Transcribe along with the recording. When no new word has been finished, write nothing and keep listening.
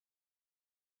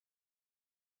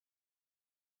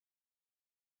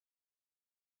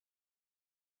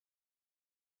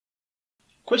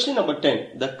Question number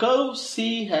 10. The curve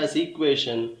C has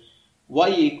equation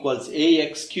y equals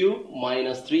ax cube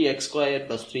minus 3x squared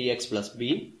plus 3x plus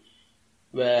b,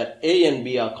 where a and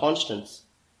b are constants.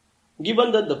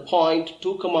 Given that the point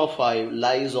 2, 5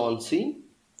 lies on C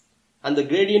and the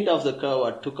gradient of the curve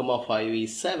at 2, 5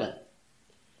 is 7.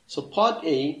 So part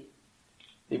A,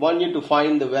 we want you to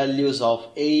find the values of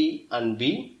A and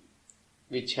B,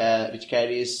 which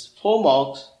carries 4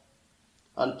 marks,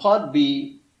 and part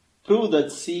B, prove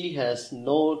that C has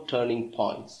no turning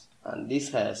points, and this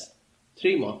has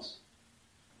 3 marks.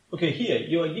 Okay, here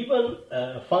you are given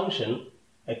a function,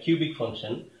 a cubic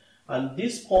function, and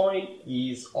this point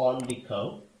is on the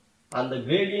curve, and the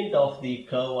gradient of the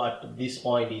curve at this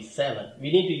point is 7.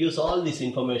 We need to use all this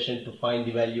information to find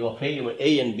the value of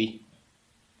A and B.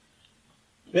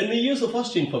 When we use the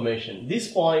first information,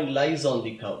 this point lies on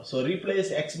the curve, so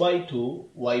replace x by 2,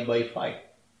 y by 5.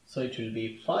 So it will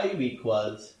be 5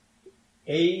 equals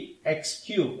ax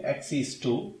cube, x is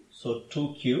 2, so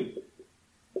 2 cube,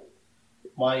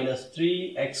 minus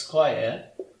 3x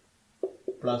square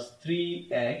plus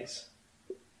 3x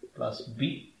plus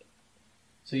b.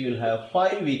 So you will have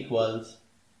 5 equals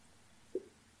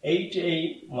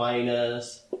 8a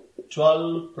minus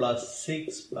 12 plus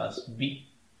 6 plus b.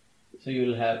 So you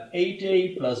will have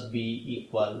 8a plus b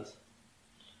equals,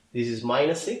 this is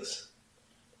minus 6,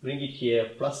 bring it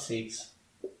here, plus 6,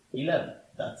 11.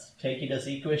 Take it as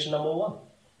equation number 1.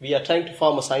 We are trying to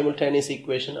form a simultaneous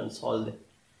equation and solve it.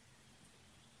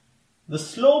 The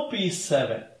slope is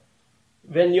 7.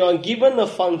 When you are given a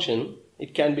function,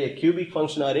 it can be a cubic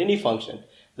function or any function.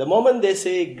 The moment they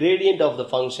say gradient of the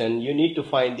function, you need to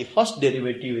find the first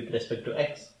derivative with respect to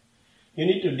x. You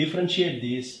need to differentiate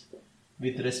this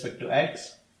with respect to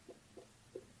x.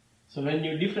 So when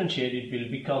you differentiate, it will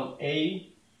become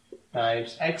a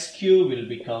times x cube will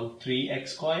become 3x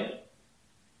squared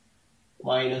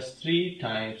minus 3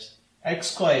 times x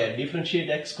squared. Differentiate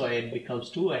x squared becomes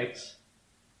 2x.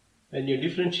 When you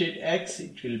differentiate x,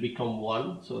 it will become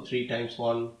 1. So 3 times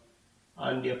 1,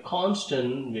 and your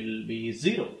constant will be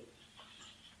 0.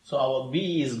 So our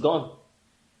b is gone.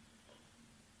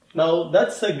 Now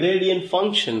that's a gradient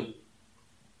function,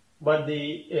 but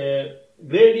the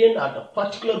gradient at a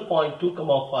particular point 2,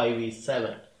 5 is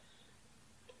 7.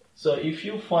 So if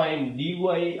you find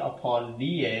dy upon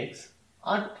dx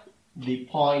at the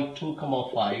point 2,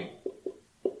 5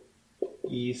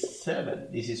 is 7.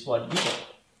 This is what given.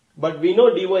 But we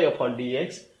know dy upon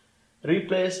dx,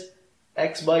 replace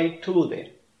x by 2 there.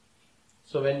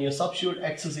 So when you substitute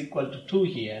x is equal to 2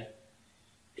 here,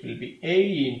 it will be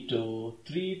a into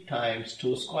 3 times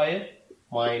 2 square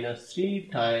minus 3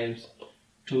 times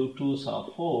 2 2s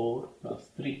are 4 plus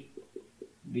 3,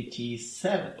 which is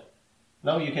 7.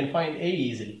 Now you can find a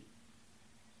easily.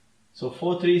 So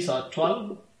 4 3s are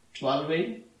 12,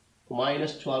 12a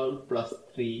minus 12 plus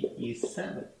 3 is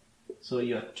 7. So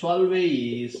your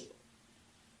 12a is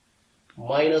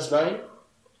minus 9,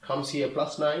 comes here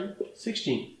plus 9,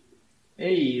 16.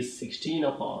 A is 16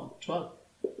 upon 12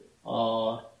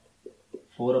 or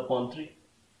 4 upon 3.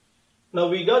 Now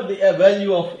we got the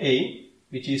value of a,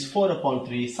 which is 4 upon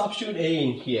 3. Substitute a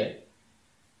in here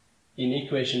in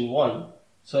equation 1.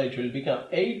 So it will become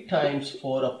 8 times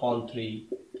 4 upon 3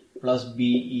 plus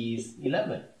b is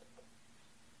 11.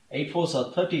 8 4s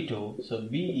are 32. So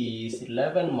b is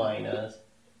 11 minus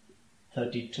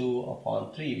 32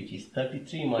 upon 3, which is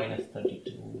 33 minus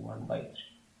 32, 1 by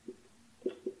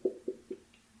 3.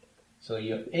 So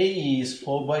your a is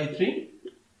 4 by 3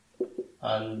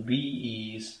 and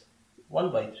b is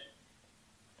 1 by 3.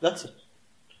 That's it.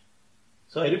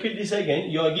 So I repeat this again.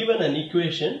 You are given an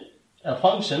equation, a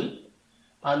function,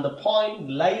 and the point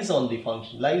lies on the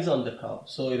function, lies on the curve.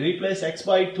 So replace x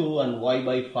by 2 and y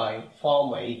by 5,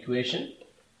 form my equation,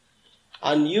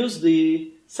 and use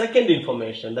the second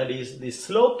information, that is the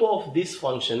slope of this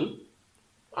function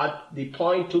at the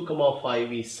point 2,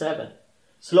 5 is 7.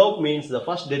 Slope means the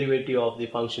first derivative of the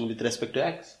function with respect to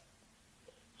x.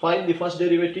 Find the first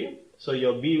derivative. So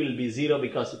your b will be 0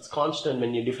 because it's constant.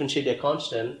 When you differentiate a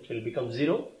constant, it will become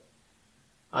 0.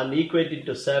 And equate it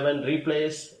to 7,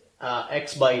 replace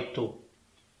x by 2.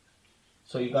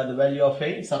 So you got the value of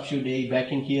a, substitute a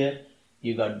back in here,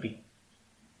 you got b.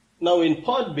 Now in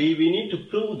part B, we need to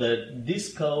prove that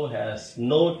this curve has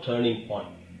no turning point.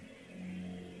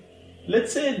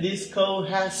 Let's say this curve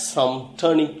has some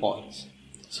turning points.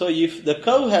 So if the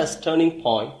curve has turning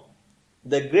point,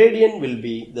 the gradient will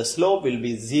be, the slope will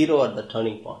be 0 at the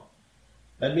turning point.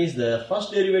 That means the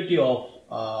first derivative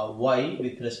of y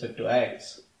with respect to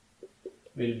x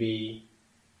will be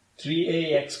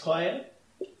 3ax squared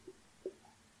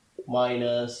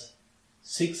minus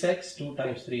 6x, 2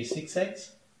 times 3 is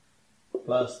 6x,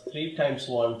 plus 3 times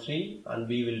 1, 3, and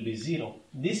b will be 0.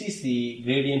 This is the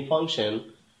gradient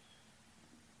function.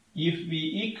 If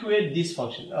we equate this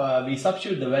function, we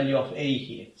substitute the value of a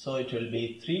here. So it will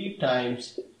be 3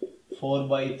 times 4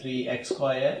 by 3 x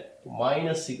square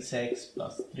minus 6x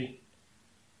plus 3.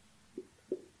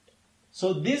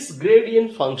 So this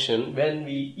gradient function, when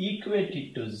we equate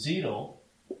it to 0,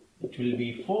 it will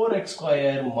be 4x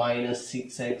square minus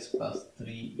 6x plus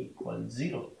 3 equals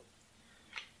 0.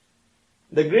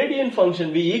 The gradient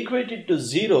function, we equate it to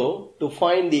 0 to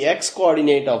find the x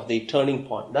coordinate of the turning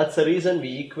point. That's the reason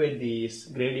we equate this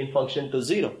gradient function to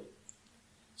 0.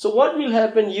 So what will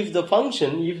happen if the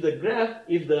function, if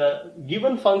the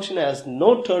given function has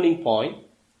no turning point,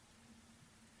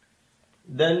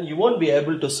 then you won't be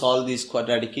able to solve this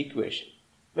quadratic equation.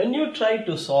 When you try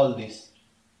to solve this,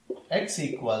 x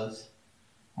equals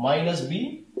minus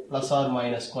b plus or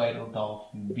minus square root of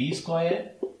b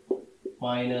square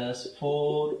minus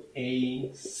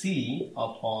 4ac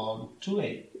upon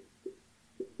 2a.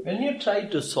 When you try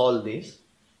to solve this,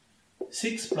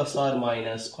 6 plus or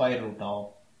minus square root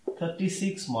of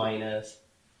 36 minus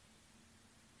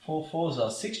 4 4s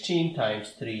are 16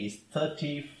 times 3 is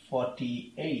 30,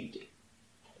 48.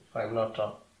 If I am not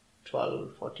wrong,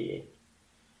 12, 48.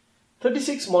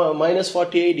 36 minus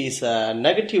 48 is a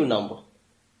negative number,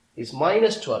 is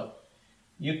minus 12.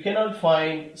 You cannot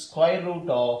find square root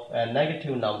of a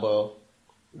negative number.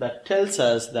 That tells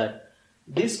us that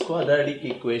this quadratic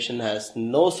equation has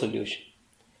no solution.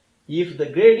 If the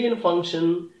gradient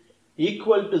function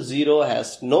equal to 0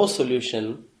 has no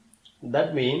solution,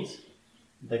 that means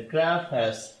the graph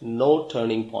has no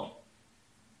turning point.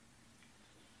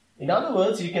 In other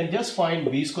words, you can just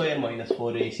find b square minus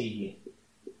 4ac here.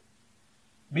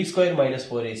 B square minus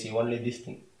 4ac, only this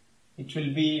thing. It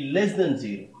will be less than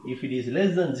 0. If it is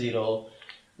less than 0,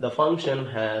 the function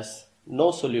has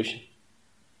no solution.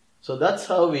 So that's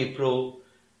how we prove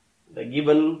the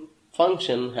given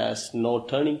function has no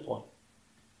turning point.